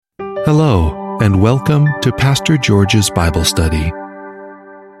Hello, and welcome to Pastor George's Bible Study.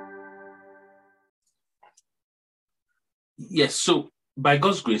 Yes, so by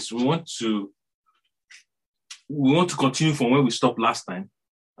God's grace, we want to continue from where we stopped last time.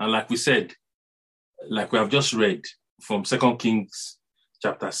 And like we said, like we have just read from 2 Kings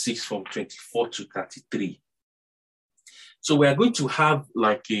chapter 6 from 24 to 33. So we are going to have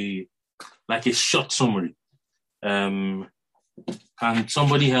like a short summary. Can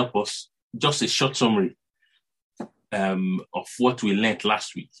somebody help us? Just a short summary of what we learned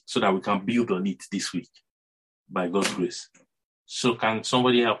last week so that we can build on it this week by God's grace. So can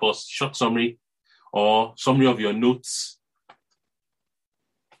somebody help us? Short summary or summary of your notes.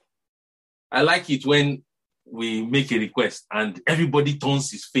 I like it when we make a request and everybody turns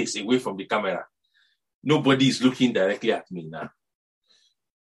his face away from the camera. Nobody is looking directly at me now.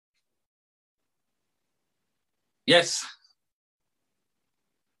 Yes.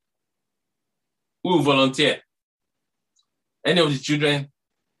 Who will volunteer? Any of the children?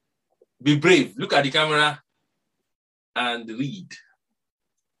 Be brave. Look at the camera and read.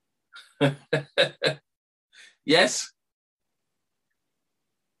 Yes?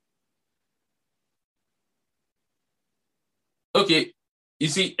 Okay. You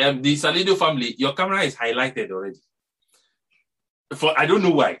see, the Salido family, your camera is highlighted already. I don't know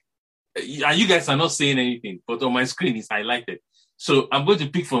why. And you guys are not saying anything, but on my screen it's highlighted. So I'm going to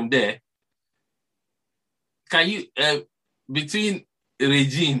pick from there. Can you, between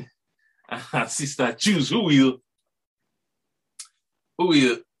Regine and sister, choose who will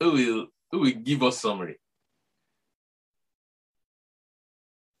give us summary?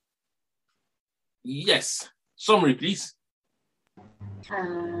 Yes, summary, please.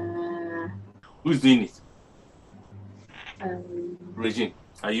 Who's doing it? Regine,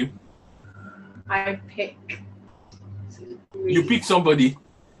 are you? I pick. You pick somebody.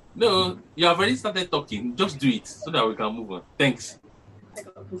 No, you have already started talking. Just do it so that we can move on. Thanks. I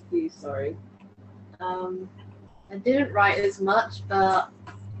got confused, sorry. I didn't write as much, but...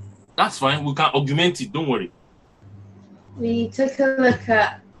 That's fine. We can augment it. Don't worry. We took a look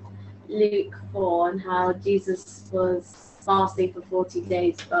at Luke 4 and how Jesus was fasting for 40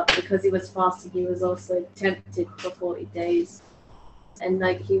 days, but because he was fasting, he was also tempted for 40 days. And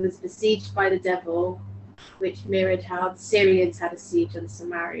he was besieged by the devil, which mirrored how the Syrians had a siege on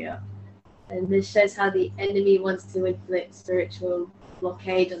Samaria. And this shows how the enemy wants to inflict spiritual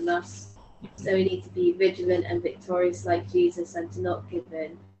blockade on us. So we need to be vigilant and victorious like Jesus and to not give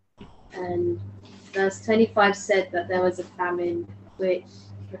in. And verse 25 said that there was a famine, which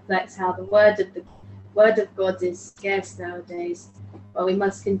reflects how the word of God is scarce nowadays, but we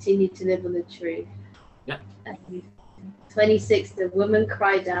must continue to live on the truth. Yeah. 26, the woman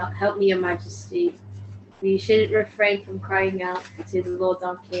cried out, "Help me, Your Majesty." We shouldn't refrain from crying out to the Lord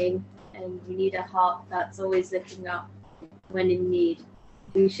our King, and we need a heart that's always looking up when in need.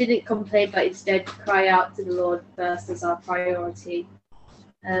 We shouldn't complain, but instead cry out to the Lord first as our priority.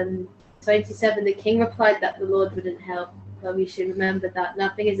 27, the king replied that the Lord wouldn't help, but we should remember that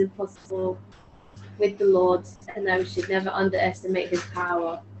nothing is impossible with the Lord, and that we should never underestimate his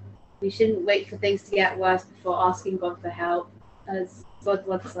power. We shouldn't wait for things to get worse before asking God for help, as God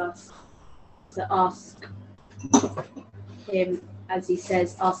wants us to ask him, as he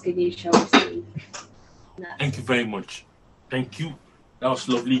says, "Ask and you shall receive." Thank you very much. Thank you. That was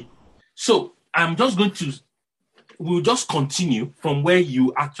lovely. So we'll just continue from where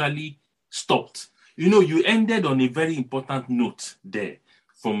you actually stopped. You ended on a very important note there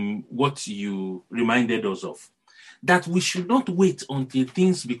from what you reminded us of, that we should not wait until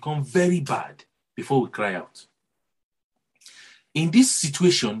things become very bad before we cry out. In this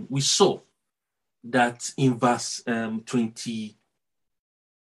situation, we saw that in verse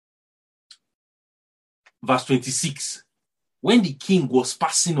 26, when the king was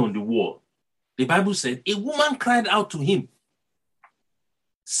passing on the wall, the Bible said, a woman cried out to him,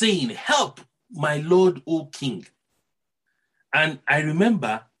 saying, "Help, my lord, O king." And I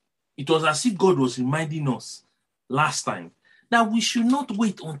remember it was as if God was reminding us last time that we should not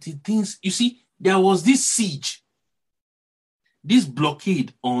wait until things, there was this siege, this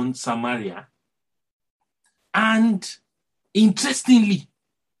blockade on Samaria. And interestingly,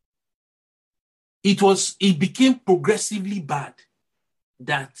 it became progressively bad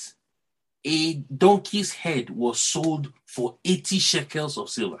that a donkey's head was sold for 80 shekels of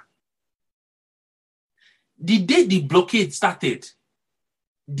silver. The day the blockade started,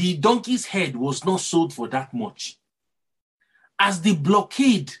 the donkey's head was not sold for that much. As the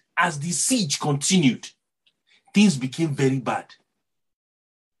siege continued, things became very bad.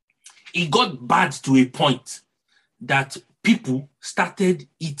 It got bad to a point that people started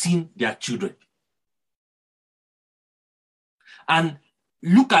eating their children. And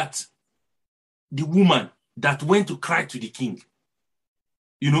look at the woman that went to cry to the king.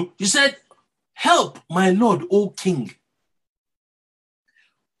 She said, "Help, my lord, O king."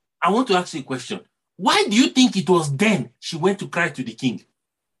 I want to ask you a question. Why do you think it was then she went to cry to the king?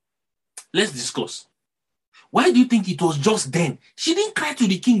 Let's discuss. Why do you think it was just then? She didn't cry to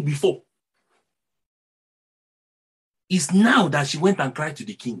the king before. It's now that she went and cried to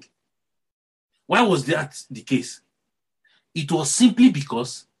the king. Why was that the case? It was simply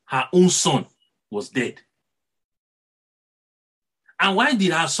because her own son was dead. And why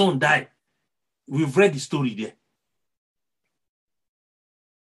did her son die? We've read the story there.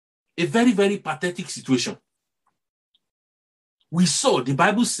 A very, very pathetic situation. We saw, the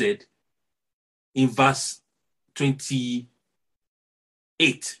Bible said in verse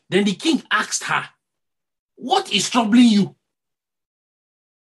 28, then the king asked her, "What is troubling you?"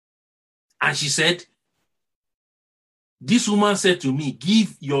 And she said, "This woman said to me,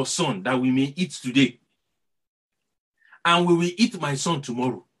 'Give your son that we may eat today, and we will eat my son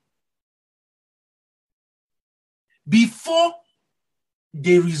tomorrow.'" Before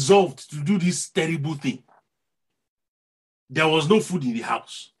they resolved to do this terrible thing, there was no food in the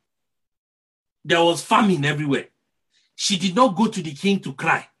house. There was famine everywhere. She did not go to the king to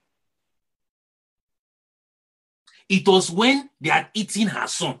cry. It was when they had eaten her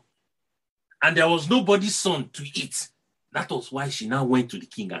son and there was nobody's son to eat. That was why she now went to the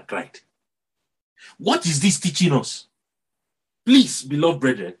king and cried. What is this teaching us? Please, beloved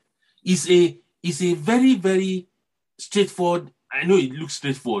brethren, it's a very, very straightforward. I know it looks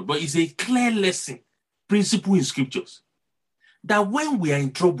straightforward, but it's a clear lesson, principle in scriptures, that when we are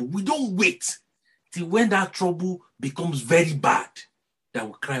in trouble, we don't wait till when that trouble becomes very bad that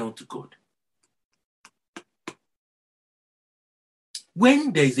we cry unto God.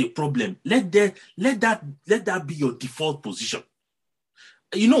 When there is a problem, let that be your default position.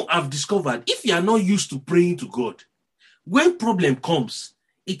 I've discovered if you are not used to praying to God, when problem comes,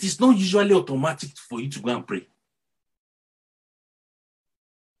 it is not usually automatic for you to go and pray.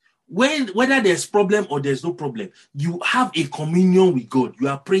 Whether there's problem or there's no problem, you have a communion with God. You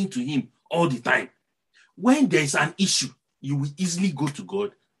are praying to him all the time. When there's an issue, you will easily go to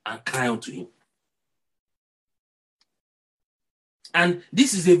God and cry unto him. And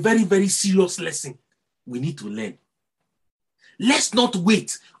this is a very, very serious lesson we need to learn. Let's not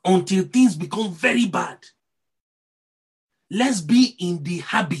wait until things become very bad. Let's be in the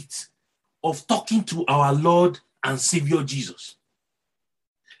habit of talking to our Lord and Savior Jesus.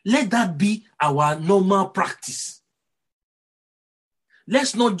 Let that be our normal practice.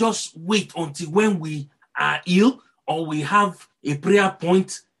 Let's not just wait until when we are ill or we have a prayer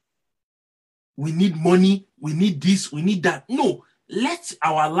point. We need money, we need this, we need that. No, let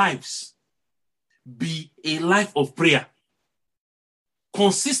our lives be a life of prayer.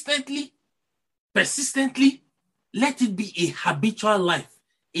 Consistently, persistently, let it be a habitual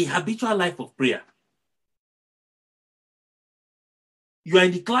life of prayer. You are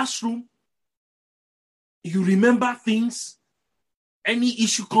in the classroom, you remember things, any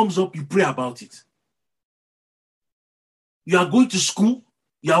issue comes up, you pray about it. You are going to school,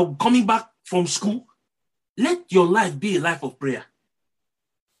 you are coming back from school, let your life be a life of prayer.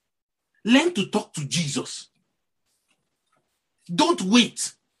 Learn to talk to Jesus. Don't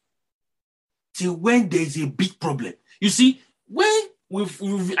wait till when there is a big problem. You see, when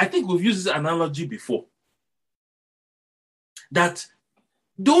I think we've used this analogy before, that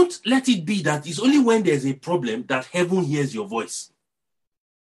don't let it be that it's only when there's a problem that heaven hears your voice.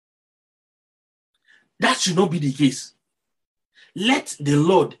 That should not be the case. Let the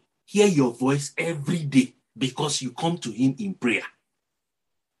Lord hear your voice every day because you come to him in prayer.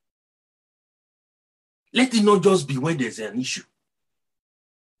 Let it not just be when there's an issue.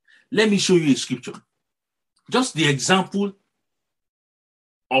 Let me show you a scripture. Just the example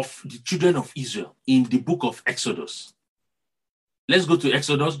of the children of Israel in the book of Exodus. Let's go to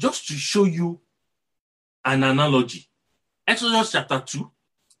Exodus just to show you an analogy. Exodus chapter 2.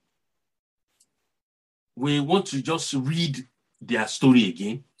 We want to just read their story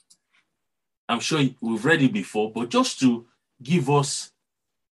again. I'm sure we've read it before, but just to give us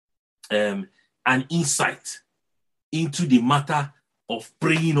an insight into the matter of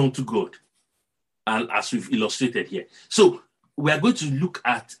praying unto God, and as we've illustrated here. So we are going to look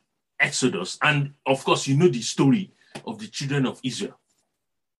at Exodus, and of course, you know the story of the children of Israel,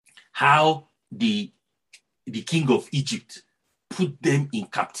 how the king of Egypt put them in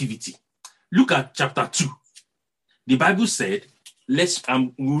captivity. Look at chapter 2. The Bible said,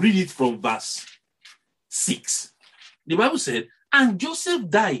 we'll read it from verse 6. The Bible said, and Joseph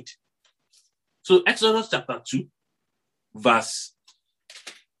died. So Exodus chapter 2,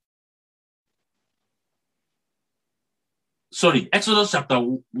 Exodus chapter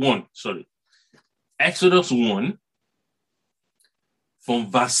 1, Exodus 1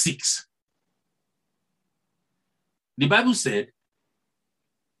 from verse 6. The Bible said,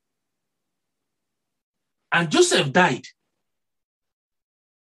 and Joseph died.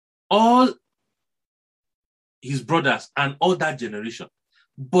 All his brothers and all that generation.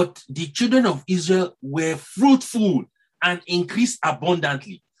 But the children of Israel were fruitful and increased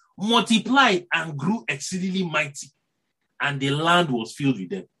abundantly, multiplied and grew exceedingly mighty, and the land was filled with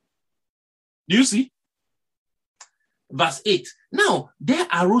them. Do you see? Verse 8. Now there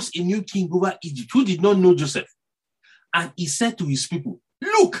arose a new king over Egypt who did not know Joseph. And he said to his people,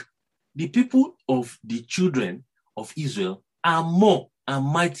 look, the people of the children of Israel are more and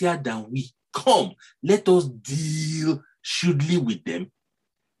mightier than we. Come, let us deal shrewdly with them,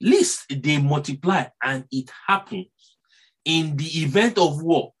 lest they multiply, and it happens in the event of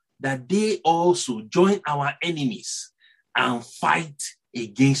war that they also join our enemies and fight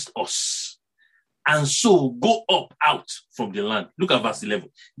against us, and so go up out from the land. Look at verse 11.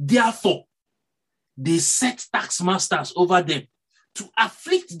 Therefore, they set taxmasters over them to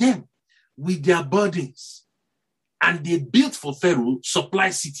afflict them with their burdens, and they built for Pharaoh supply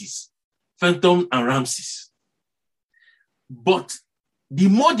cities, Phantom and Ramses. But the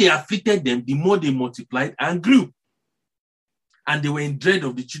more they afflicted them, the more they multiplied and grew, and they were in dread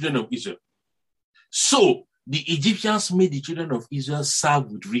of the children of Israel. So the Egyptians made the children of Israel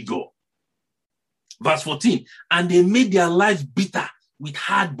serve with rigor. Verse 14, and they made their lives bitter with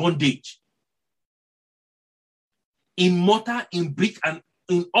hard bondage, in mortar, in brick, and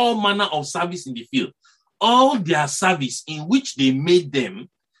in all manner of service in the field. All their service in which they made them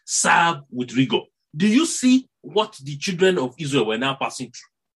serve with rigor. Do you see what the children of Israel were now passing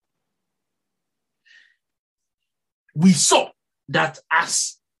through? We saw that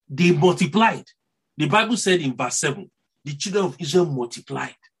as they multiplied, the Bible said in verse 7, the children of Israel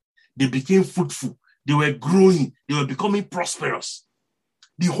multiplied. They became fruitful. They were growing. They were becoming prosperous.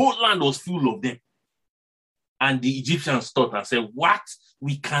 The whole land was full of them. And the Egyptians thought and said, what?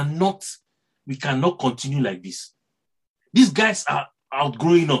 We cannot continue like this. These guys are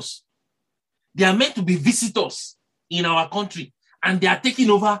outgrowing us. They are meant to be visitors in our country, and they are taking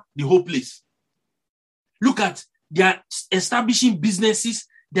over the whole place. Look at, they are establishing businesses.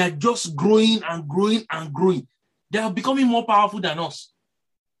 They are just growing and growing and growing. They are becoming more powerful than us.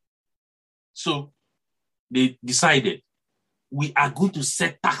 So they decided, we are going to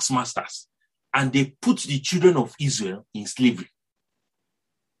set taxmasters, and they put the children of Israel in slavery.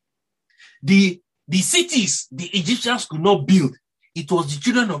 The cities the Egyptians could not build, it was the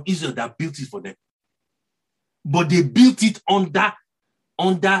children of Israel that built it for them. But they built it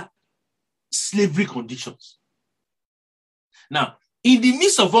under slavery conditions. Now, in the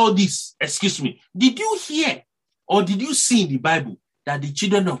midst of all this, did you hear or did you see in the Bible that the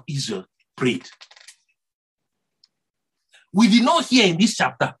children of Israel prayed? We did not hear in this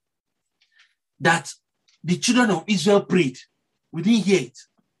chapter that the children of Israel prayed. We didn't hear it.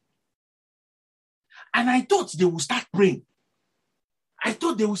 And I thought they would start praying. I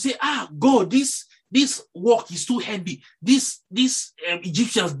thought they would say, God, this work is too heavy. These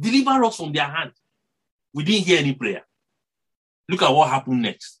Egyptians, deliver us from their hand. We didn't hear any prayer. Look at what happened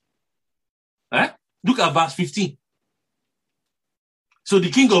next. Look at verse 15. So the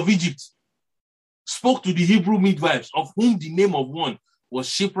king of Egypt spoke to the Hebrew midwives, of whom the name of one was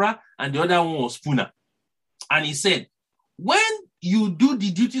Shipra and the other one was Puna. And he said, when you do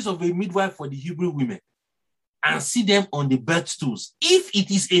the duties of a midwife for the Hebrew women and see them on the birth stools, if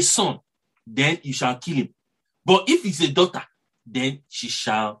it is a son, then you shall kill him. But if it's a daughter, then she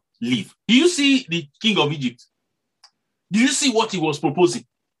shall live. Do you see the king of Egypt? Do you see what he was proposing?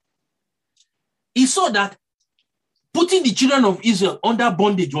 He saw that putting the children of Israel under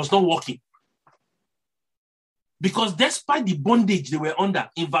bondage was not working. Because despite the bondage they were under,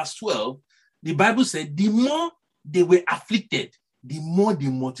 in verse 12, the Bible said, the more they were afflicted, the more they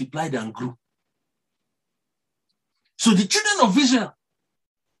multiplied and grew. So the children of Israel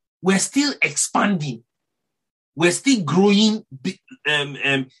were still expanding, were still growing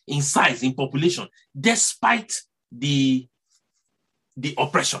in size, in population, despite the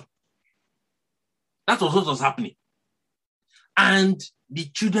oppression. That was what was happening. And the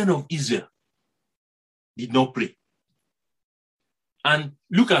children of Israel did not pray. And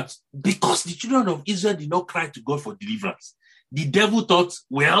look at, because the children of Israel did not cry to God for deliverance, the devil thought,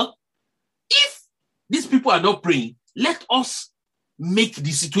 well, if these people are not praying, let us make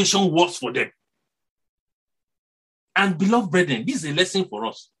the situation worse for them. And beloved brethren, this is a lesson for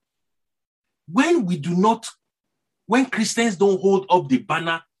us. When Christians don't hold up the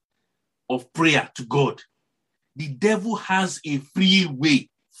banner of prayer to God, the devil has a free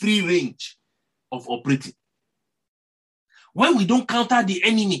range of operating. When we don't counter the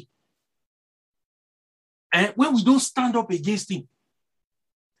enemy, and when we don't stand up against him,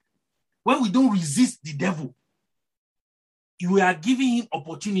 when we don't resist the devil, you are giving him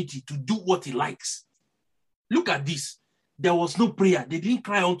opportunity to do what he likes. Look at this. There was no prayer. They didn't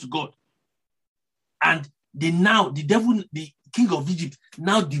cry unto God. And the devil, the king of Egypt,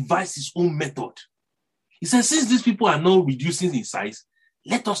 now devised his own method. He said, since these people are now reducing in size,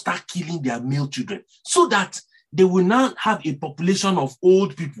 let us start killing their male children so that they will now have a population of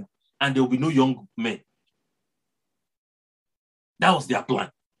old people and there will be no young men. That was their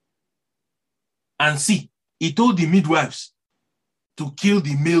plan. And see, he told the midwives to kill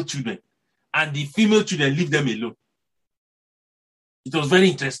the male children and the female children, leave them alone. It was very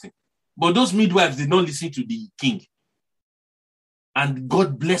interesting. But those midwives did not listen to the king. And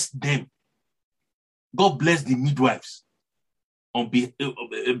God blessed them. God blessed the midwives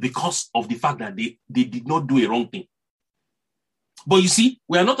because of the fact that they did not do a wrong thing. But you see,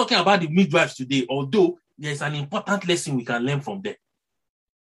 we are not talking about the midwives today, although there is an important lesson we can learn from them.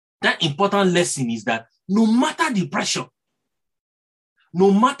 That important lesson is that no matter the pressure,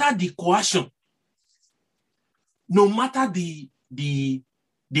 no matter the coercion, no matter the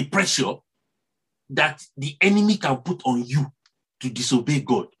pressure that the enemy can put on you to disobey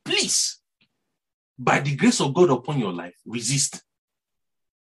God, please, by the grace of God upon your life, resist.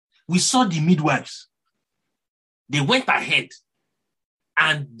 We saw the midwives. They went ahead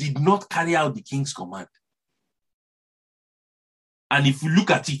and did not carry out the king's command. And if you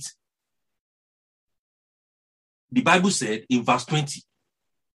look at it, the Bible said in verse 20,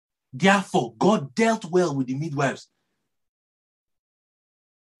 therefore God dealt well with the midwives.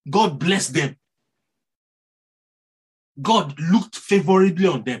 God blessed them. God looked favorably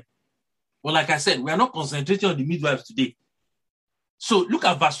on them. Well, like I said, we are not concentrating on the midwives today. So look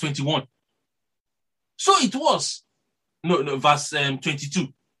at verse 21. So it was, verse 22.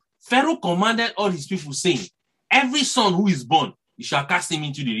 Pharaoh commanded all his people, saying, every son who is born, you shall cast him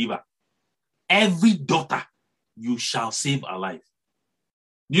into the river. Every daughter you shall save alive.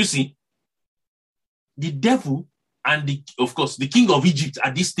 You see, the devil and of course, the king of Egypt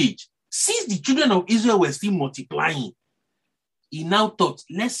at this stage, since the children of Israel were still multiplying, he now thought,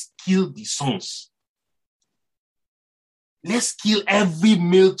 let's kill the sons. Let's kill every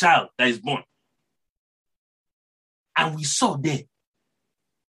male child that is born. And we saw there,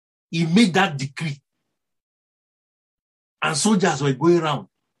 he made that decree. And soldiers were going around,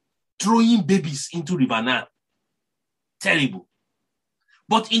 throwing babies into River Nile. Terrible.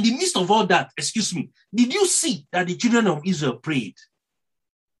 But in the midst of all that, did you see that the children of Israel prayed?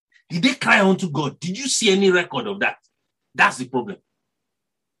 Did they cry unto God? Did you see any record of that? That's the problem.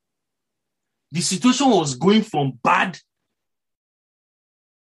 The situation was going from bad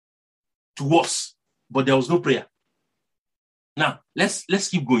to worse, but there was no prayer. Now, let's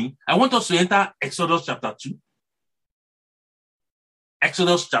keep going. I want us to enter Exodus chapter 2.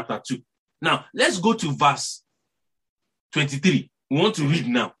 Exodus chapter 2. Now, let's go to verse 23. We want to read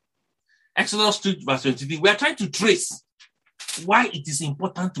now. Exodus 2, verse 23. We are trying to trace why it is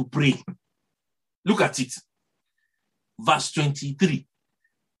important to pray. Look at it. Verse 23.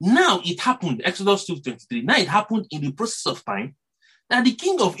 Now it happened, Exodus 2:23. Now it happened in the process of time that the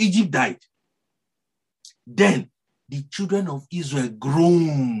king of Egypt died. Then the children of Israel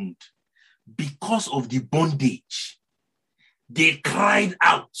groaned because of the bondage. They cried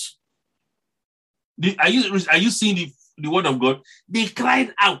out. Are you seeing the word of God? They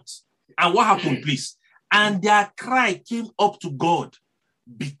cried out. And what happened, please? And their cry came up to God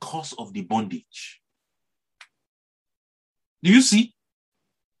because of the bondage. Do you see?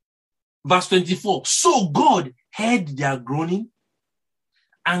 Verse 24. So God heard their groaning,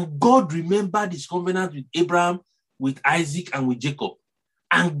 and God remembered his covenant with Abraham, with Isaac, and with Jacob.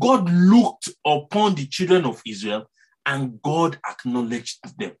 And God looked upon the children of Israel, and God acknowledged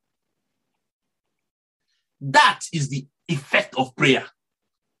them. That is the effect of prayer.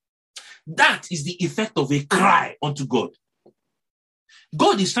 That is the effect of a cry unto God.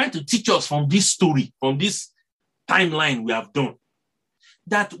 God is trying to teach us from this story, from this timeline we have done,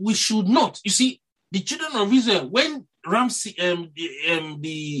 that we should not. You see, the children of Israel, when Ramses,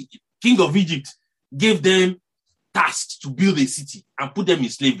 the king of Egypt, gave them tasks to build a city and put them in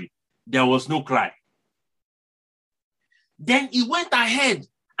slavery, there was no cry. Then he went ahead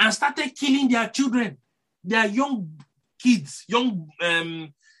and started killing their children, their young kids, young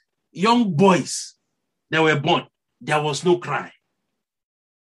boys that were born. there was no cry.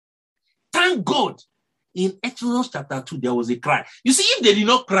 Thank God, in Exodus chapter 2, there was a cry. You see, if they did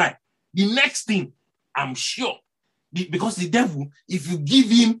not cry, the next thing, I'm sure, because the devil, if you give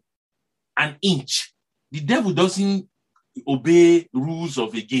him an inch, the devil doesn't obey rules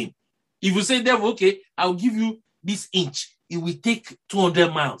of a game. If you say, devil, okay, I'll give you this inch, it will take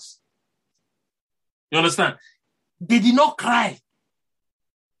 200 miles. You understand? They did not cry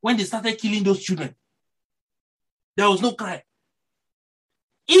when they started killing those children. There was no cry.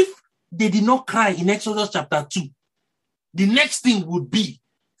 If they did not cry in Exodus chapter 2, the next thing would be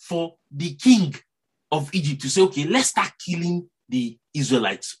for the king of Egypt to say, okay, let's start killing the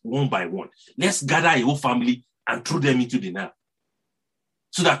Israelites one by one. Let's gather a whole family and throw them into the Nile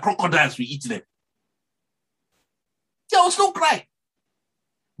so that crocodiles will eat them. There was no cry.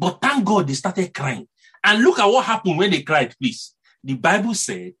 But thank God they started crying. And look at what happened when they cried, please. The Bible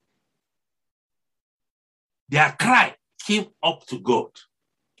said their cry came up to God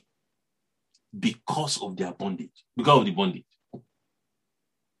because of their bondage, because of the bondage.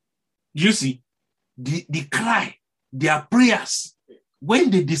 You see, the cry, their prayers, when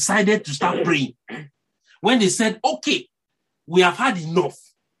they decided to start praying, when they said, okay, we have had enough,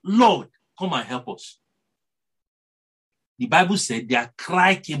 Lord, come and help us. The Bible said their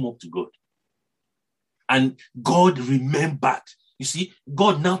cry came up to God. And God remembered. You see,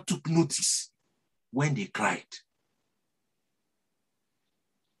 God now took notice when they cried.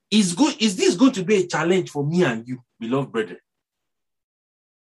 Is this going to be a challenge for me and you, beloved brethren?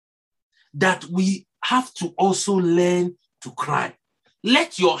 That we have to also learn to cry.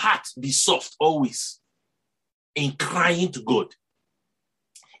 Let your heart be soft always in crying to God,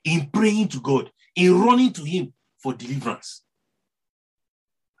 in praying to God, in running to Him for deliverance.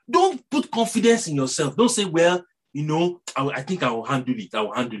 Don't put confidence in yourself. Don't say, well, I think I will handle it. I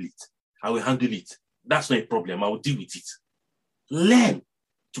will handle it. That's not a problem. I will deal with it. Learn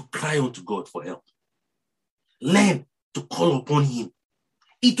to cry unto God for help. Learn to call upon Him.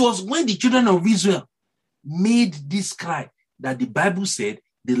 It was when the children of Israel made this cry that the Bible said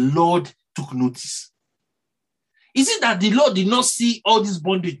the Lord took notice. Is it that the Lord did not see all this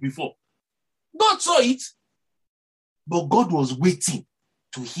bondage before? God saw it, but God was waiting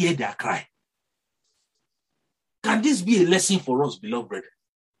to hear their cry. Can this be a lesson for us, beloved brethren?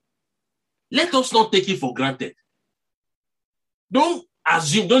 Let us not take it for granted. Don't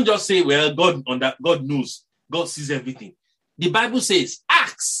assume, don't just say, well, God knows, God sees everything. The Bible says,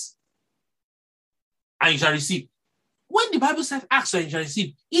 ask, and you shall receive. When the Bible says ask and you shall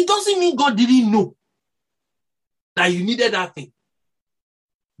receive, it doesn't mean God didn't know that you needed that thing.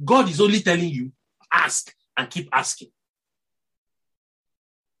 God is only telling you, ask and keep asking.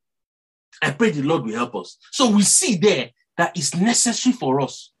 I pray the Lord will help us. So we see there that it's necessary for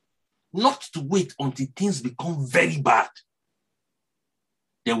us not to wait until things become very bad.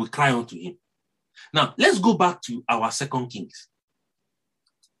 Then we cry unto Him. Now, let's go back to our 2 Kings.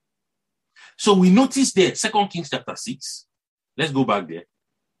 So we notice there, 2 Kings chapter 6. Let's go back there.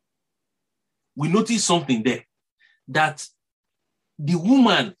 We notice something there, that the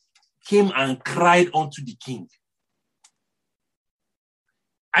woman came and cried unto the king.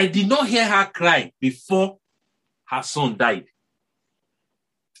 I did not hear her cry before her son died.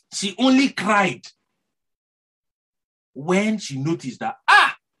 She only cried when she noticed that,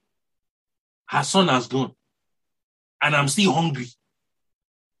 her son has gone and I'm still hungry.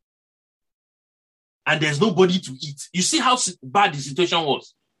 And there's nobody to eat. You see how bad the situation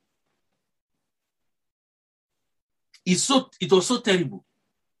was? It was so terrible.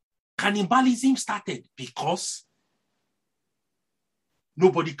 Cannibalism started because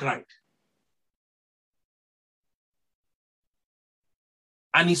nobody cried.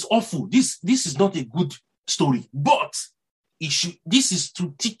 And it's awful. This is not a good story, but this is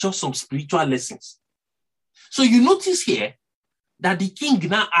to teach us some spiritual lessons. So you notice here that the king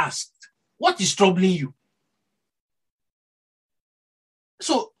now asked, what is troubling you?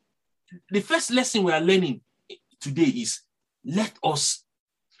 So the first lesson we are learning today is, let us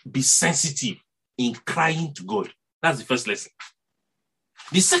be sensitive in crying to God. That's the first lesson.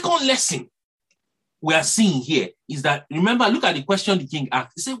 The second lesson we are seeing here is that, remember, look at the question the king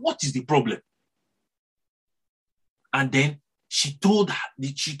asked. He said, what is the problem? And then she told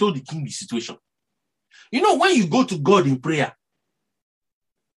the king the situation. You know, when you go to God in prayer,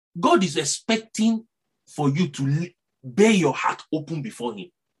 God is expecting for you to bear your heart open before Him.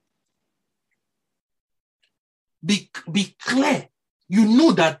 Be clear. You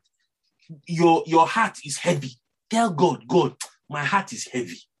know that your heart is heavy. Tell God, God, my heart is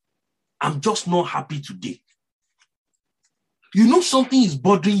heavy. I'm just not happy today. You know something is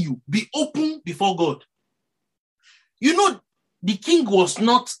bothering you. Be open before God. You know, the king was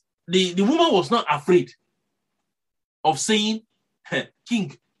not, the woman was not afraid of saying, hey,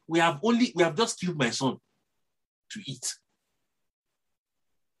 King, we have just killed my son to eat.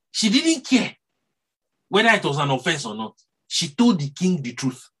 She didn't care whether it was an offense or not. She told the king the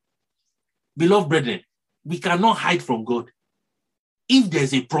truth. Beloved brethren, we cannot hide from God. If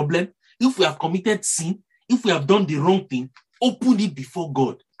there's a problem, if we have committed sin, if we have done the wrong thing, open it before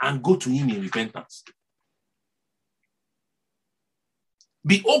God and go to him in repentance.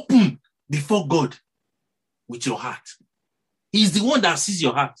 Be open before God with your heart. He's the one that sees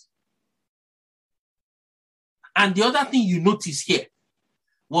your heart. And the other thing you notice here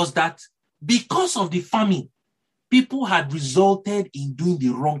was that because of the famine, people had resulted in doing the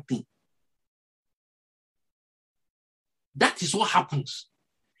wrong thing. That is what happens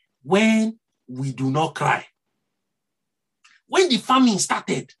when we do not cry. When the famine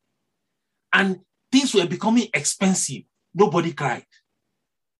started and things were becoming expensive, nobody cried.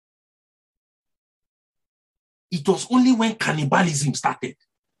 It was only when cannibalism started,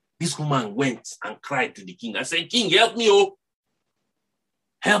 this woman went and cried to the king and said, King, help me, oh.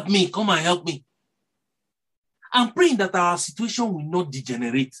 Help me, come and help me. I'm praying that our situation will not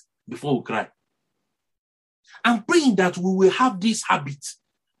degenerate before we cry. I'm praying that we will have this habit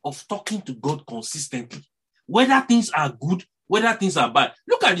of talking to God consistently, whether things are good, whether things are bad.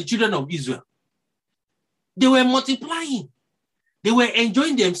 Look at the children of Israel. They were multiplying. They were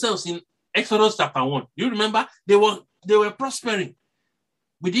enjoying themselves in Exodus chapter 1. You remember? They were prospering.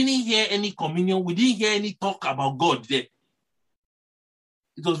 We didn't hear any communion. We didn't hear any talk about God there.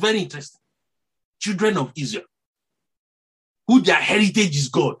 It was very interesting. Children of Israel, who their heritage is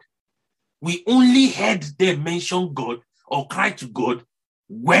God. We only heard them mention God or cry to God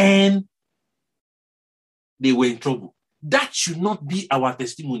when they were in trouble. That should not be our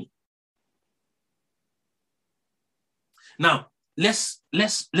testimony. Now, let's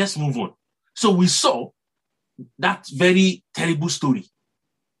move on. So we saw that very terrible story.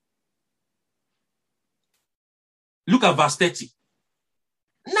 Look at verse 30.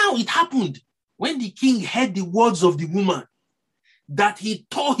 Now it happened when the king heard the words of the woman that he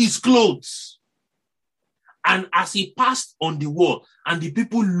tore his clothes. And as he passed on the wall and the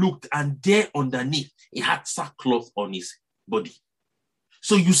people looked, and there underneath, he had sackcloth on his body.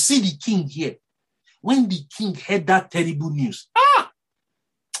 So you see the king here. When the king heard that terrible news,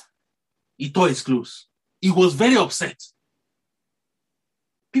 he tore his clothes. He was very upset.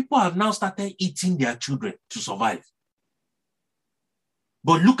 People have now started eating their children to survive.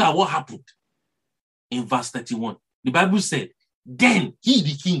 But look at what happened in verse 31. The Bible said, then he,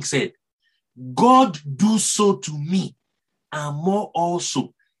 the king, said, God do so to me and more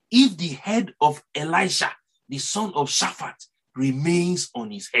also, if the head of Elisha, the son of Shaphat, remains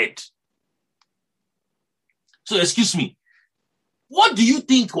on his head. So excuse me, what do you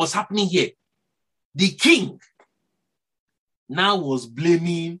think was happening here? The king now was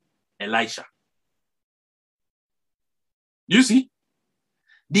blaming Elisha. You see?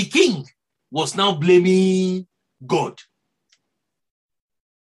 The king was now blaming God.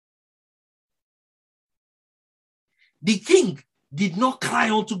 The king did not cry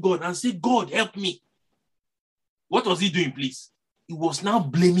unto God and say, God, help me. What was he doing, please? He was now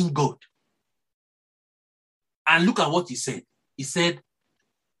blaming God. And look at what he said. He said,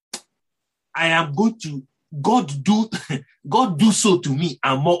 I am going to, God do so to me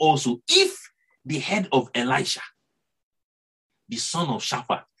and more also, if the head of Elisha, the son of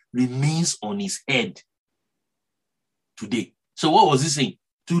Shaphat, remains on his head today. So what was he saying?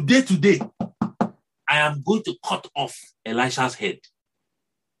 Today, I am going to cut off Elisha's head.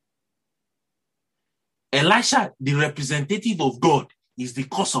 Elisha, the representative of God, is the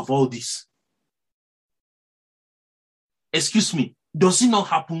cause of all this. Excuse me, does it not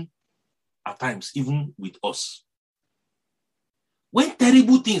happen at times, even with us? When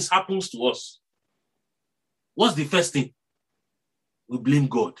terrible things happen to us, what's the first thing? We blame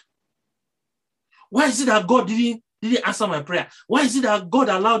God. Why is it that God didn't answer my prayer? Why is it that God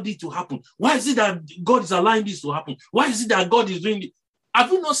allowed it to happen? Why is it that God is allowing this to happen? Why is it that God is doing it?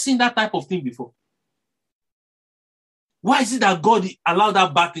 Have you not seen that type of thing before? Why is it that God allowed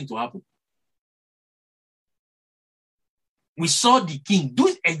that bad thing to happen? We saw the king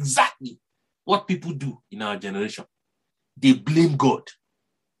doing exactly what people do in our generation. They blame God.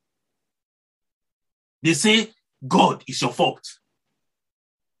 They say, God, it's your fault.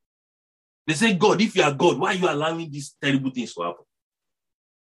 They say, God, if you are God, why are you allowing these terrible things to happen?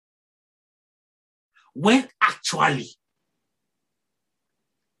 When actually,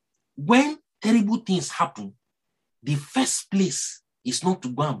 when terrible things happen, the first place is not to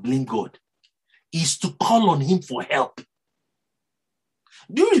go and blame God. is to call on him for help.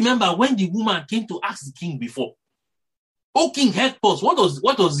 Do you remember when the woman came to ask the king before? Oh, king, help us. What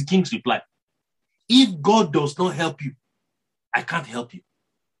was the king's reply? If God does not help you, I can't help you.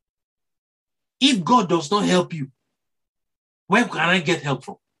 If God does not help you, where can I get help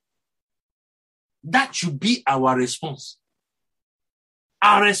from? That should be our response.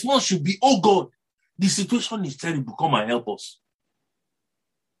 Our response should be, oh God, the situation is terrible. Come and help us.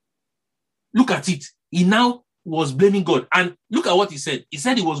 Look at it. He now was blaming God. And look at what he said. He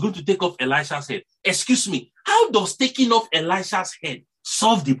said he was going to take off Elisha's head. Excuse me. How does taking off Elisha's head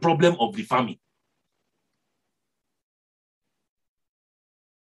solve the problem of the famine?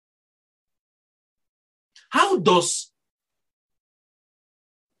 How does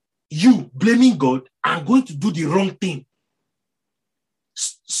you blaming God and going to do the wrong thing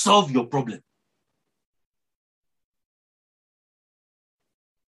solve your problem?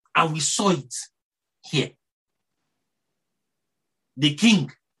 And we saw it here. The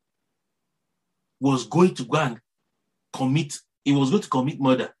king was going to go and commit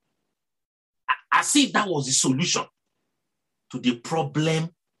murder. As if that was the solution to the problem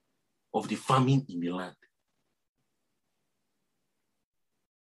of the famine in the land.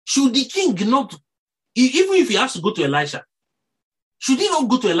 Should the king not, even if he has to go to Elisha, should he not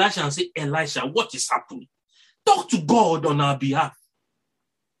go to Elisha and say, Elisha, what is happening? Talk to God on our behalf.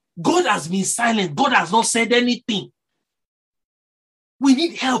 God has been silent. God has not said anything. We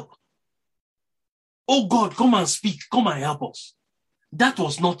need help. Oh God, come and speak. Come and help us. That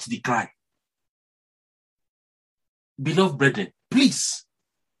was not the cry. Beloved brethren, please,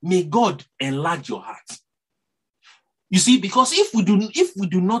 may God enlarge your heart. You see, because if we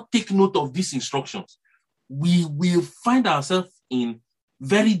do not take note of these instructions, we will find ourselves in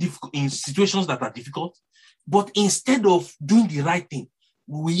situations that are difficult. But instead of doing the right thing,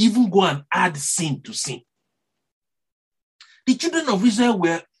 we even go and add sin to sin. The children of Israel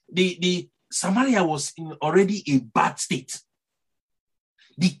the Samaria was in already a bad state.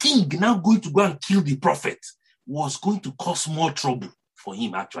 The king now going to go and kill the prophet was going to cause more trouble for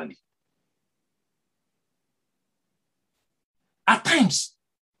him, actually. At times,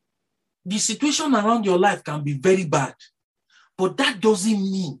 the situation around your life can be very bad, but that doesn't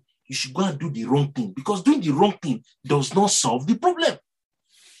mean you should go and do the wrong thing, because doing the wrong thing does not solve the problem.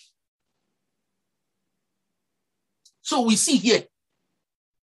 So we see here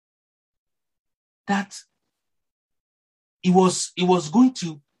that he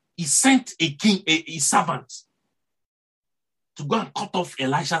sent a servant to go and cut off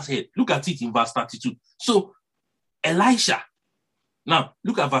Elisha's head. Look at it in verse 32. So Elisha, now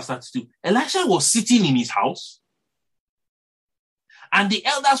look at verse 32. Elisha was sitting in his house, and the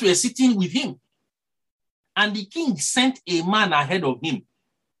elders were sitting with him. And the king sent a man ahead of him.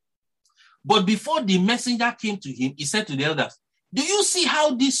 But before the messenger came to him, he said to the elders, do you see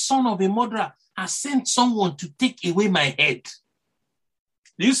how this son of a murderer has sent someone to take away my head?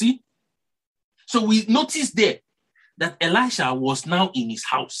 Do you see? So we notice there that Elisha was now in his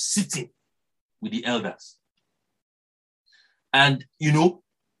house, sitting with the elders. And,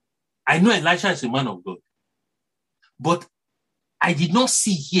 I know Elisha is a man of God, but I did not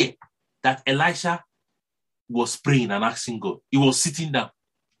see here that Elisha was praying and asking God. He was sitting down.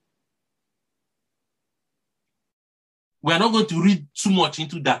 We are not going to read too much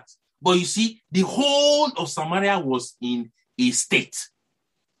into that. But you see, the whole of Samaria was in a state.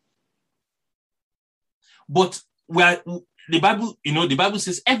 But the Bible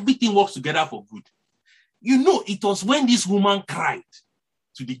says everything works together for good. It was when this woman cried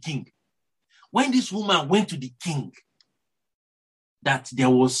to the king, when this woman went to the king, that there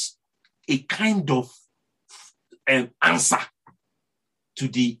was a kind of answer to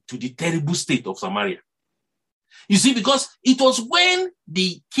the terrible state of Samaria. You see, because it was when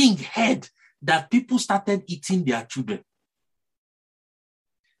the king heard that people started eating their children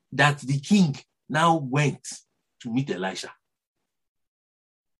that the king now went to meet Elisha.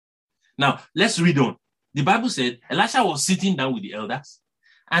 Now, let's read on. The Bible said Elisha was sitting down with the elders,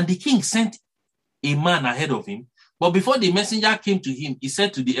 and the king sent a man ahead of him. But before the messenger came to him, he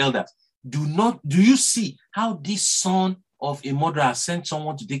said to the elders, do you see how this son of a murderer has sent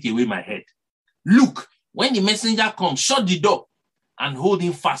someone to take away my head? Look, when the messenger comes, shut the door and hold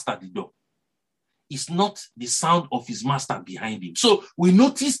him fast at the door. It's not the sound of his master behind him. So we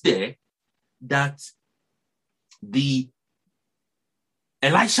notice there that the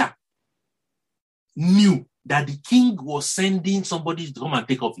Elisha knew that the king was sending somebody to come and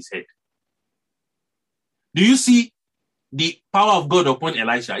take off his head. Do you see the power of God upon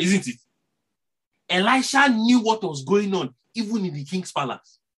Elisha, isn't it? Elisha knew what was going on, even in the king's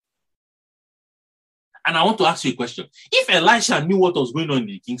palace. And I want to ask you a question. If Elisha knew what was going on in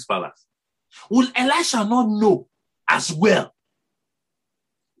the king's palace, will Elisha not know as well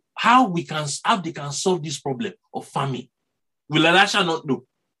how they can solve this problem of famine? Will Elisha not know?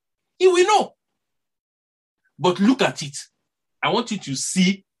 He will know. But look at it. I want you to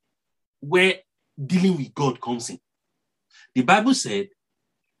see where dealing with God comes in. The Bible said,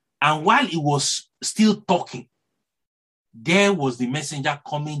 and while he was still talking, there was the messenger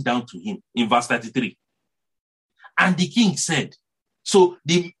coming down to him in verse 33. And the king said, so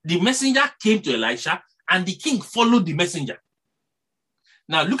the messenger came to Elisha and the king followed the messenger.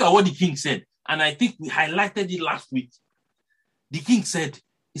 Now look at what the king said. And I think we highlighted it last week. The king said,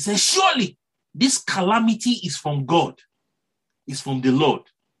 he said, surely this calamity is from God. It's from the Lord.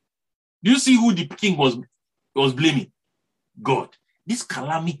 Do you see who the king was blaming? God. This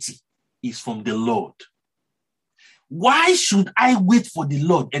calamity is from the Lord. Why should I wait for the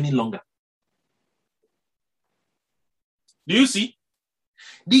Lord any longer? Do you see?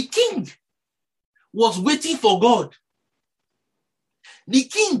 The king was waiting for God. The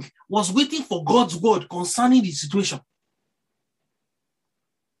king was waiting for God's word concerning the situation.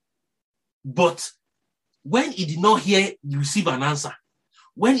 But when he did not receive an answer,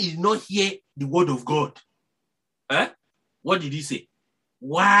 when he did not hear the word of God, what did he say?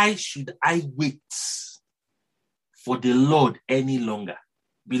 Why should I wait for the Lord any longer?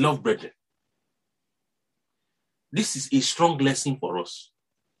 Beloved brethren, this is a strong lesson for us.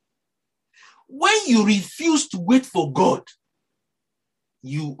 When you refuse to wait for God,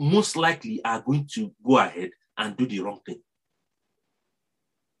 you most likely are going to go ahead and do the wrong thing.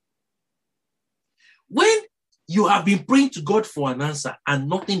 When you have been praying to God for an answer and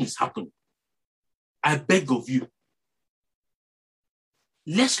nothing is happening, I beg of you,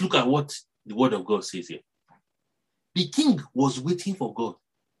 let's look at what the word of God says here. The king was waiting for God.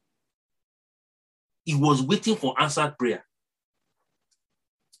 He was waiting for answered prayer.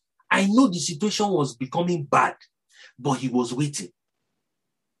 I know the situation was becoming bad, but he was waiting.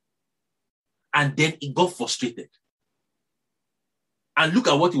 And then he got frustrated. And look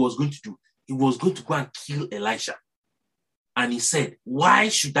at what he was going to do. He was going to go and kill Elisha. And he said, why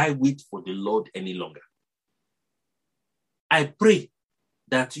should I wait for the Lord any longer? I pray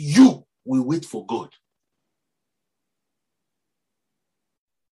that you will wait for God.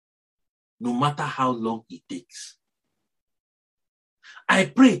 No matter how long it takes. I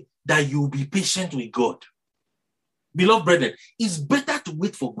pray that you will be patient with God. Beloved brethren, it's better to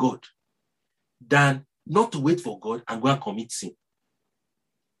wait for God than not to wait for God and go and commit sin.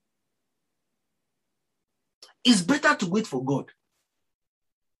 It's better to wait for God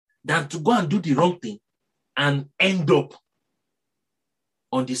than to go and do the wrong thing and end up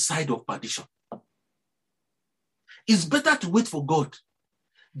on the side of perdition. It's better to wait for God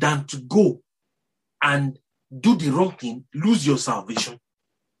than to go and do the wrong thing, lose your salvation,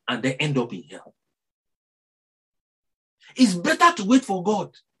 and then end up in hell. It's better to wait for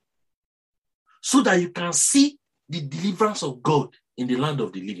God so that you can see the deliverance of God in the land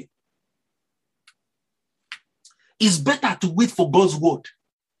of the living. It's better to wait for God's word.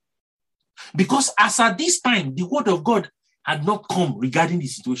 Because as at this time, the word of God had not come regarding the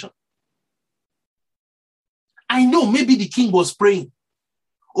situation. I know maybe the king was praying,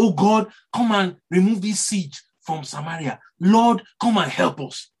 oh God, come and remove this siege from Samaria. Lord, come and help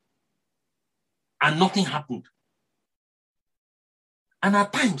us. And nothing happened. And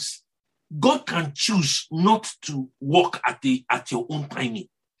at times, God can choose not to work at your own timing.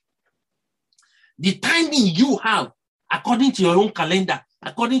 The timing you have, according to your own calendar,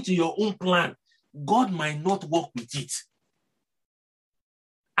 according to your own plan, God might not work with it.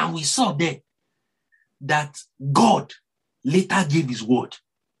 And we saw there that God later gave his word.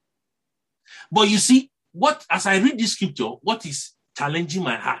 But you see, as I read this scripture, what is challenging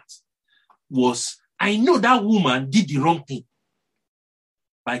my heart was, I know that woman did the wrong thing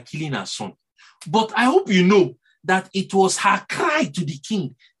by killing her son. But I hope you know that it was her cry to the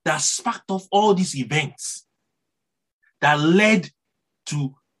king that sparked off all these events that led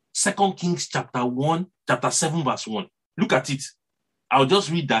to 2 Kings chapter 7, verse 1. Look at it. I'll just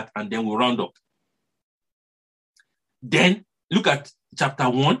read that and then we'll round up. Then look at chapter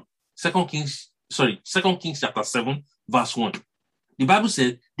 1, 2 Kings chapter 7, verse 1. The Bible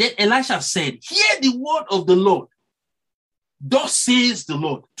said, then Elisha said, hear the word of the Lord. Thus says the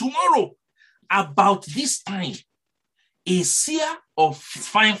Lord, tomorrow, about this time, a seah of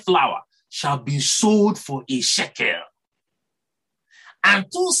fine flour shall be sold for a shekel, and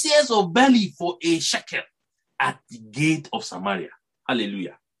 2 seahs of barley for a shekel at the gate of Samaria.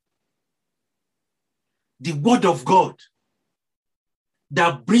 Hallelujah. The word of God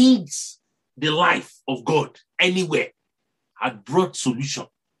that brings the life of God anywhere had brought solution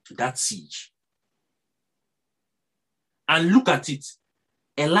to that siege. And look at it.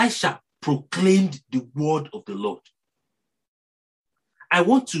 Elisha proclaimed the word of the Lord. I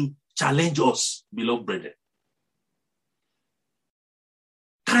want to challenge us, beloved brethren.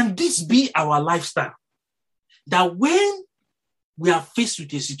 Can this be our lifestyle? That when we are faced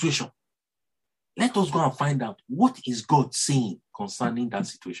with a situation, let us go and find out what is God saying concerning that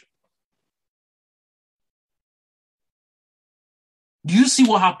situation. Do you see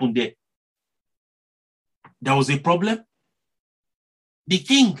what happened there? There was a problem. The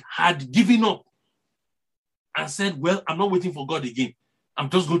king had given up and said, well, I'm not waiting for God again. I'm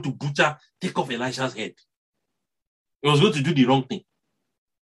just going to take off Elisha's head. He was going to do the wrong thing.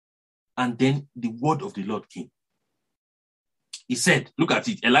 And then the word of the Lord came. He said, look at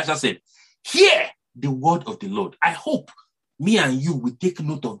it. Elisha said, hear the word of the Lord. I hope me and you will take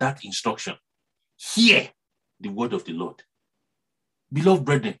note of that instruction. Hear the word of the Lord. Beloved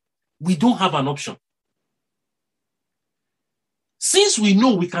brethren, we don't have an option. Since we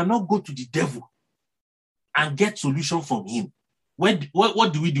know we cannot go to the devil and get solution from him,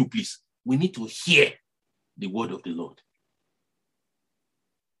 what do we do, please? We need to hear the word of the Lord.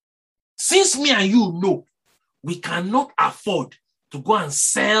 Since me and you know we cannot afford to go and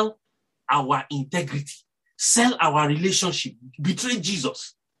sell our integrity, sell our relationship, betray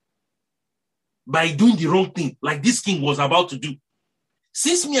Jesus by doing the wrong thing like this king was about to do.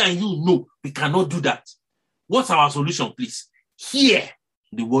 Since me and you know we cannot do that, what's our solution, please? Hear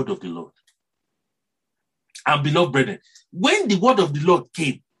the word of the Lord. And beloved brethren, when the word of the Lord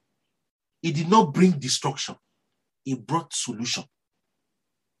came, it did not bring destruction. It brought solution.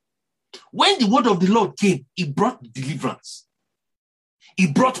 When the word of the Lord came, it brought deliverance.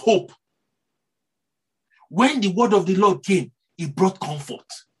 It brought hope. When the word of the Lord came, it brought comfort.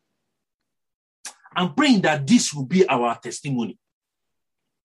 I'm praying that this will be our testimony.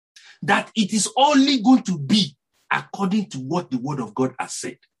 That it is only going to be according to what the word of God has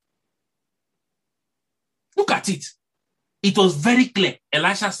said. Look at it. It was very clear.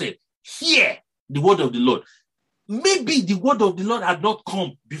 Elisha said, hear the word of the Lord. Maybe the word of the Lord had not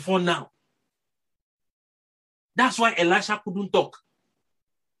come before now. That's why Elisha couldn't talk.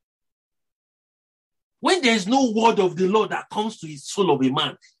 When there is no word of the Lord that comes to his soul of a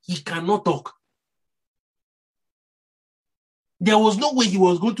man, he cannot talk. There was no way he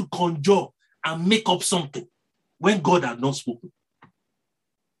was going to conjure and make up something when God had not spoken.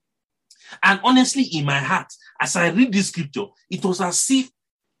 And honestly, in my heart, as I read this scripture, it was as if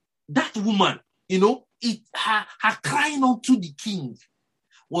that woman, her crying unto the king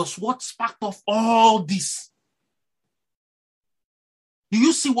was what sparked off all this. Do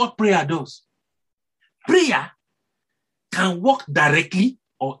you see what prayer does? Prayer can work directly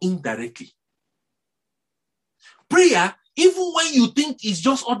or indirectly. Prayer, even when you think it's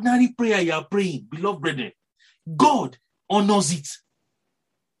just ordinary prayer you are praying, beloved brethren, God honors it.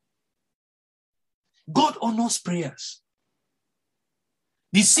 God honors prayers.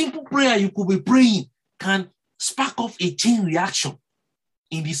 The simple prayer you could be praying can spark off a chain reaction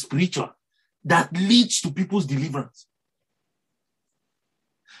in the spiritual that leads to people's deliverance.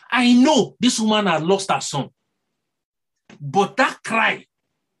 I know this woman had lost her son, but that cry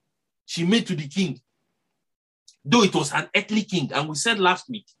she made to the king, though it was an earthly king, and we said last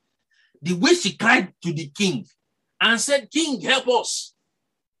week, the way she cried to the king and said, King, help us.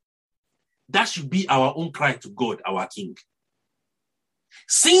 That should be our own cry to God, our King.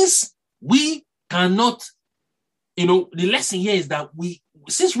 Since we cannot, the lesson here is that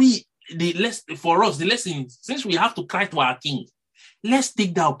since we have to cry to our King, let's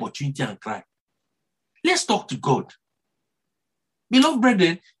take the opportunity and cry. Let's talk to God. Beloved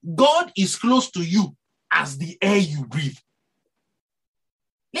brethren, God is close to you as the air you breathe.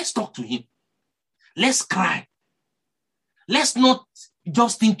 Let's talk to him. Let's cry. Let's not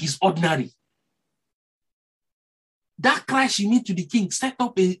just think it's ordinary. That cry she made to the king set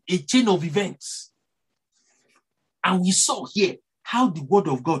up a chain of events. And we saw here how the word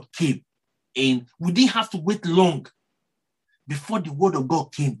of God came. And we didn't have to wait long before the word of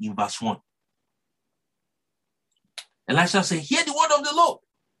God came in verse 1. Elisha said, hear the word of the Lord.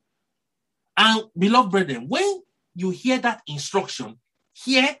 And beloved brethren, when you hear that instruction,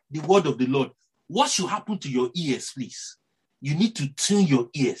 hear the word of the Lord, what should happen to your ears, please? You need to tune your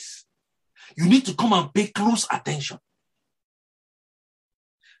ears. You need to come and pay close attention.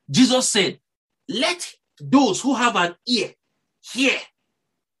 Jesus said, let those who have an ear hear.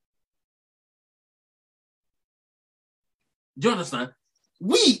 Do you understand?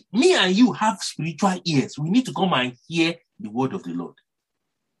 Me and you have spiritual ears. We need to come and hear the word of the Lord.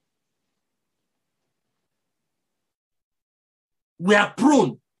 we are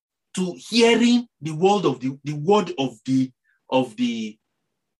prone to hearing the word of the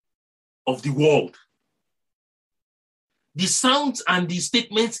world. The sounds and the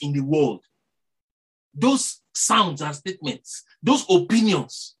statements in the world, those sounds and statements, those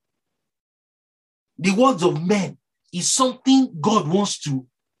opinions, the words of men is something God wants to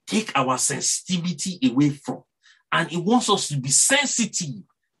take our sensitivity away from. And he wants us to be sensitive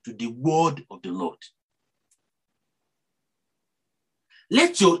to the word of the Lord.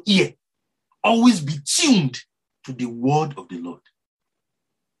 Let your ear always be tuned to the word of the Lord.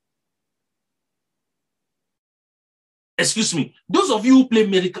 Excuse me, those of you who play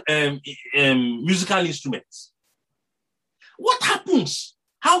musical instruments, what happens?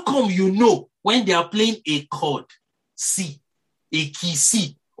 How come you know when they are playing a chord C, a key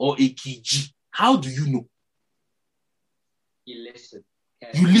C, or a key G? How do you know? You listen.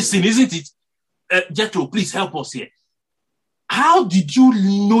 You listen, isn't it? Jethro, please help us here. How did you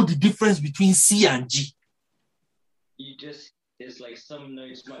know the difference between C and G? There's like some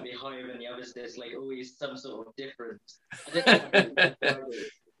notes might be higher than the others. There's like always some sort of difference. When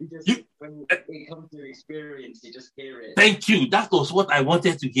it comes to experience, you just hear it. Thank you. That was what I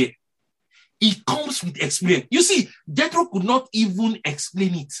wanted to hear. It comes with experience. You see, Jethro could not even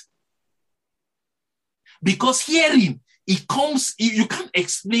explain it. Because hearing, it comes, you can't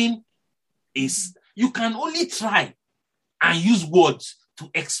explain is, you can only try and use words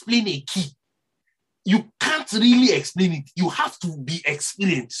to explain a key. You can't really explain it. You have to be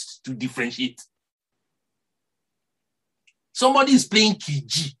experienced to differentiate. Somebody is playing key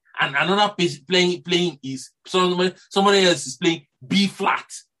G and another playing is somebody else is playing B flat.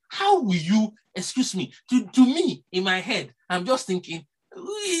 How will you, excuse me, to me, in my head, I'm just thinking,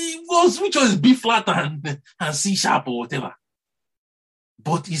 which one is B flat and C sharp or whatever?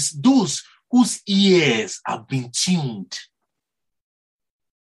 But it's those whose ears have been tuned.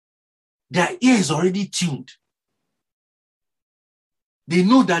 Their ear is already tuned. They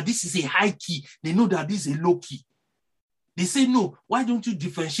know that this is a high key. They know that this is a low key. They say, no, why don't you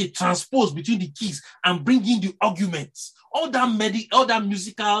differentiate, transpose between the keys and bring in the arguments? All that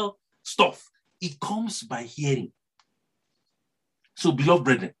musical stuff, it comes by hearing. So, beloved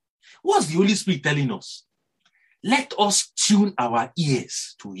brethren, what's the Holy Spirit telling us? Let us tune our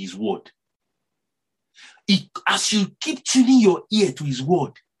ears to his word. As you keep tuning your ear to his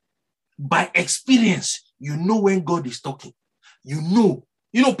word, by experience, you know when God is talking. You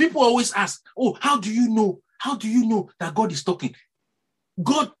know, people always ask, oh, how do you know? How do you know that God is talking?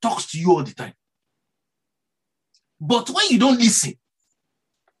 God talks to you all the time. But when you don't listen,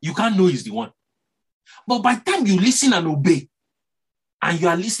 you can't know he's the one. But by the time you listen and obey, and you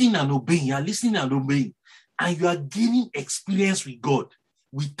are listening and obeying, and you are gaining experience with God,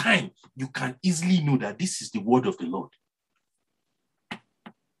 with time, you can easily know that this is the word of the Lord.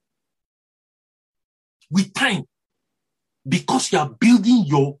 With time, because you are building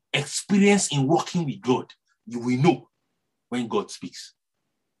your experience in working with God, you will know when God speaks.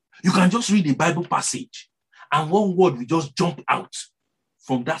 You can just read a Bible passage and one word will just jump out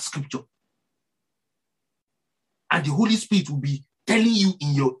from that scripture. And the Holy Spirit will be telling you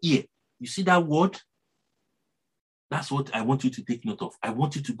in your ear, you see that word? That's what I want you to take note of. I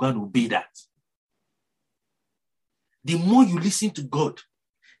want you to go and obey that. The more you listen to God,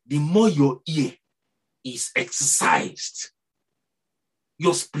 the more your ear is exercised.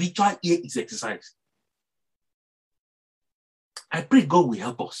 Your spiritual ear is exercised. I pray God will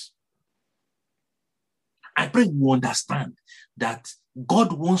help us. I pray we understand that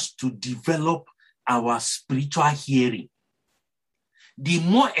God wants to develop our spiritual hearing. The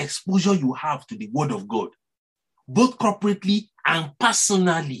more exposure you have to the word of God, both corporately and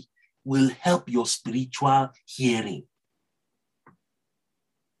personally, will help your spiritual hearing.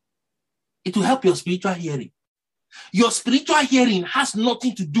 It will help your spiritual hearing. Your spiritual hearing has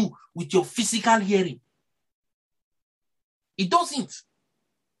nothing to do with your physical hearing. It doesn't.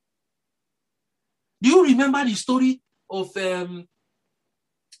 Do you remember the story of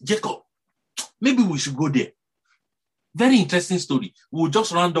Jacob? Maybe we should go there. Very interesting story. We'll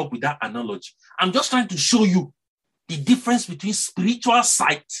just round up with that analogy. I'm just trying to show you the difference between spiritual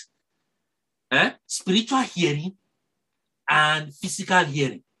sight, spiritual hearing, and physical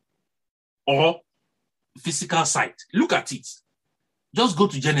hearing or physical sight. Look at it. Just go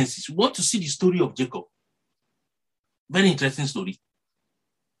to Genesis. We want to see the story of Jacob. Very interesting story.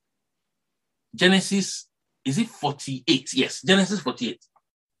 Genesis, is it 48? Yes, Genesis 48.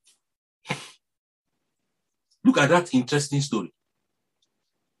 Look at that interesting story.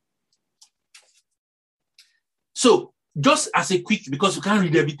 So, just as a quick, because we can't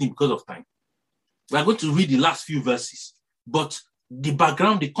read everything because of time, we are going to read the last few verses. But the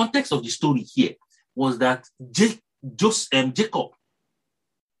background, the context of the story here was that Jacob,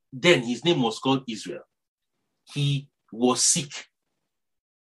 then his name was called Israel. He was sick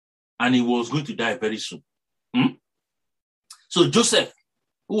and he was going to die very soon. So Joseph,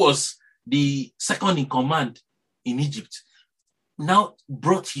 who was the second in command in Egypt, now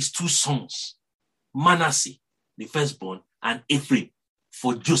brought his two sons, Manasseh, the firstborn, and Ephraim,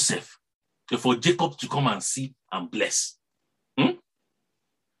 for Jacob to come and see and bless.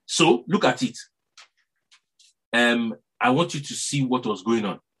 So look at it. I want you to see what was going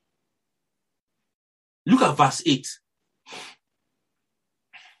on. Look at verse 8.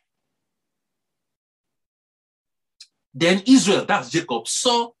 Then Israel, that's Jacob,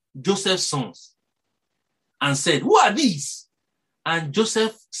 saw Joseph's sons and said, "Who are these?" And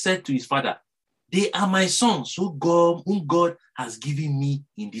Joseph said to his father, "They are my sons whom God has given me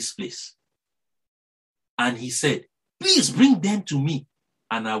in this place." And he said, "Please bring them to me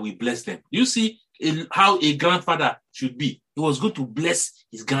and I will bless them." You see how a grandfather should be. He was going to bless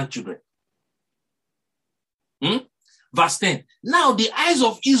his grandchildren. Verse 10. Now the eyes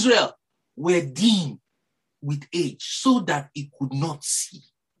of Israel were dim with age, so that he could not see.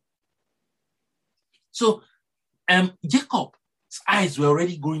 So Jacob's eyes were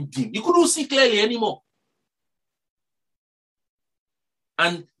already going dim. He couldn't see clearly anymore.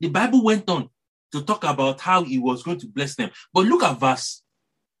 And the Bible went on to talk about how he was going to bless them. But look at verse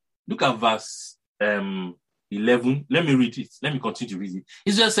 11. Let me read it. Let me continue to read it.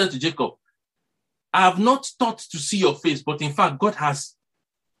 Israel said to Jacob, "I have not thought to see your face, but in fact, God has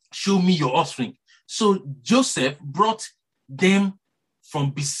shown me your offspring." So Joseph brought them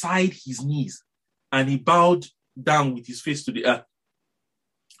from beside his knees, and he bowed down with his face to the earth.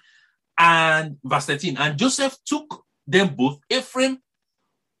 And verse 13, and Joseph took them both, Ephraim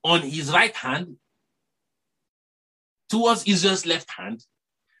on his right hand, towards Israel's left hand,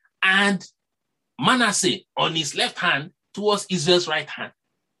 and Manasseh on his left hand, towards Israel's right hand,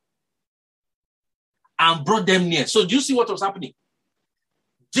 and brought them near. So do you see what was happening?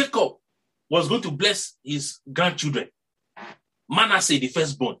 Jacob was going to bless his grandchildren. Manasseh, the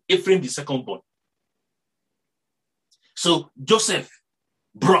firstborn, Ephraim, the secondborn. So Joseph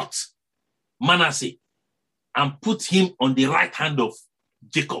brought Manasseh and put him on the right hand of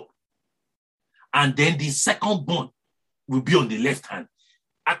Jacob. And then the secondborn will be on the left hand.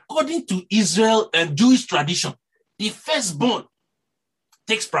 According to Israel and Jewish tradition, the firstborn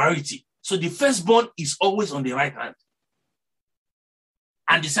takes priority. So the firstborn is always on the right hand,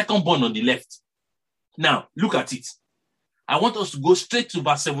 and the secondborn on the left. Now, look at it. I want us to go straight to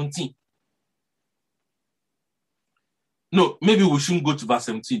verse 17. No, maybe we shouldn't go to verse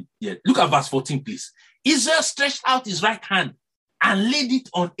 17 yet. Look at verse 14, please. Israel stretched out his right hand and laid it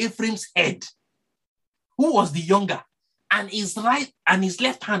on Ephraim's head, who was the younger, and his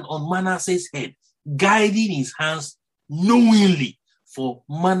left hand on Manasseh's head, guiding his hands knowingly, for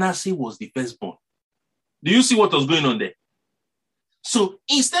Manasseh was the firstborn. Do you see what was going on there? So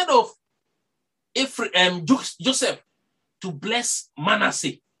instead of Joseph to bless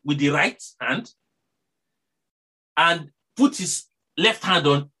Manasseh with the right hand and put his left hand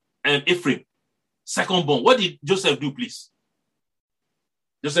on Ephraim, secondborn, what did Joseph do, please?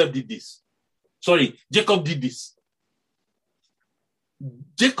 Jacob did this.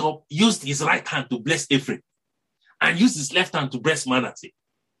 Jacob used his right hand to bless Ephraim and used his left hand to bless Manasseh.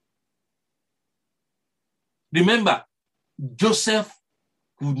 Remember, Jacob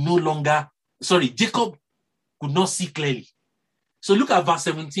could not see clearly. So look at verse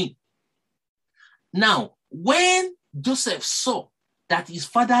 17. Now, when Joseph saw that his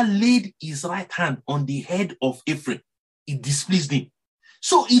father laid his right hand on the head of Ephraim, it displeased him.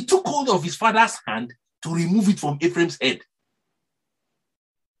 So he took hold of his father's hand to remove it from Ephraim's head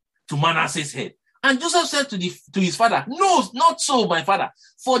to Manasseh's head. And Joseph said to his father, "No, not so, my father,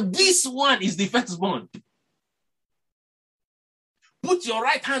 for this one is the firstborn. Put your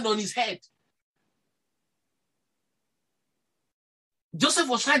right hand on his head." Joseph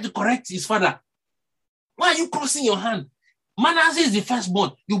was trying to correct his father. Why are you crossing your hand? Manasseh is the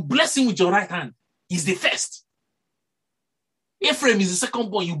firstborn. You bless him with your right hand. He's the first. Ephraim is the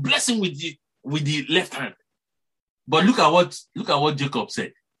secondborn. You bless him with the left hand. But look at what Jacob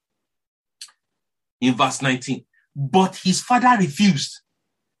said in verse 19. But his father refused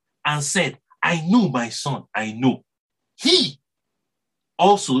and said, "I know, my son, I know. He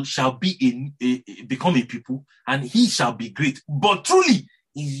also shall become a people, and he shall be great. But truly,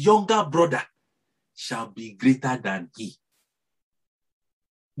 his younger brother shall be greater than he."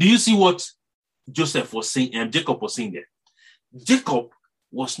 Do you see what Joseph was saying and Jacob was saying there? Jacob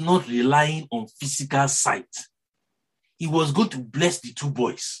was not relying on physical sight. he was going to bless the two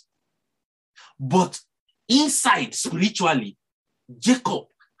boys. But inside, spiritually, Jacob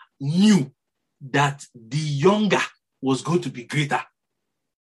knew that the younger was going to be greater.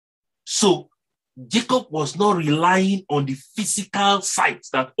 So Jacob was not relying on the physical sight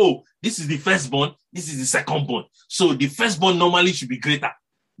that, oh, this is the firstborn, this is the secondborn. So the firstborn normally should be greater.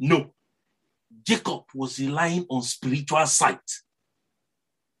 No. Jacob was relying on spiritual sight.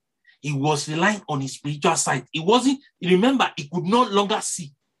 He was relying on his spiritual sight. Remember, he could no longer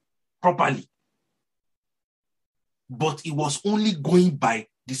see properly. But he was only going by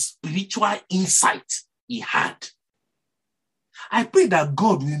the spiritual insight he had. I pray that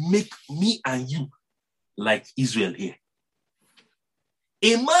God will make me and you like Israel here.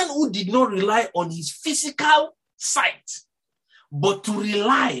 A man who did not rely on his physical sight, but to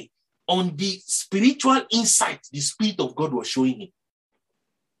rely on the spiritual insight the Spirit of God was showing him.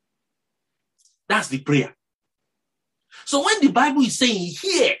 That's the prayer. So when the Bible is saying,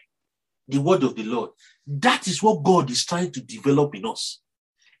 hear the word of the Lord, that is what God is trying to develop in us.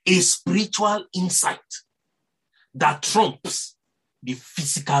 A spiritual insight that trumps the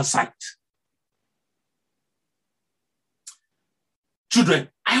physical sight. Children,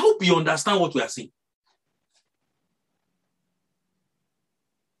 I hope you understand what we are saying.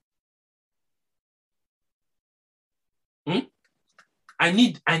 I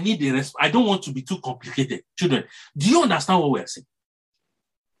need a response. I don't want to be too complicated. Children, do you understand what we are saying?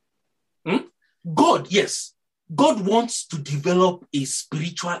 God, yes. God wants to develop a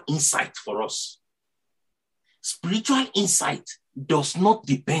spiritual insight for us. Spiritual insight does not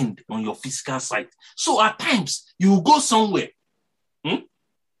depend on your physical sight. So at times, you go somewhere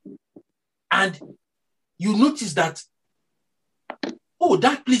and you notice that, oh,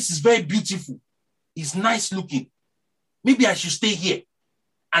 that place is very beautiful. It's nice looking. Maybe I should stay here.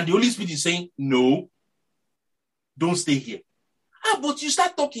 And the Holy Spirit is saying, no, don't stay here. But you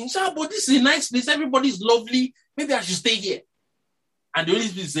start talking. But this is a nice place. Everybody's lovely. Maybe I should stay here. And the Holy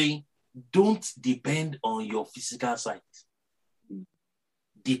Spirit is saying, don't depend on your physical sight.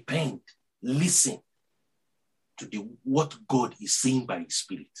 Depend, listen to what God is saying by His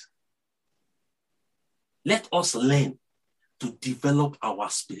Spirit. Let us learn to develop our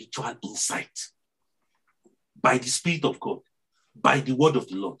spiritual insight by the Spirit of God, by the word of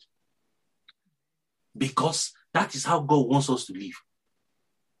the Lord. Because that is how God wants us to live.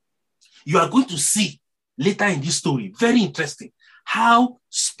 You are going to see later in this story, very interesting, how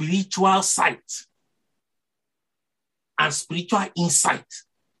spiritual sight and spiritual insight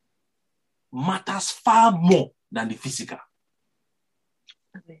matters far more than the physical.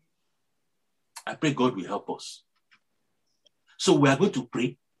 Okay. I pray God will help us. So we are going to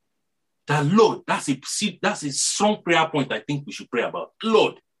pray that, Lord, that's a strong prayer point I think we should pray about.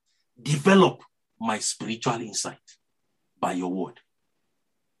 Lord, develop my spiritual insight by your word.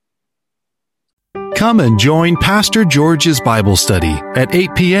 Come and join Pastor George's Bible study at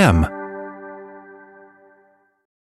 8 p.m.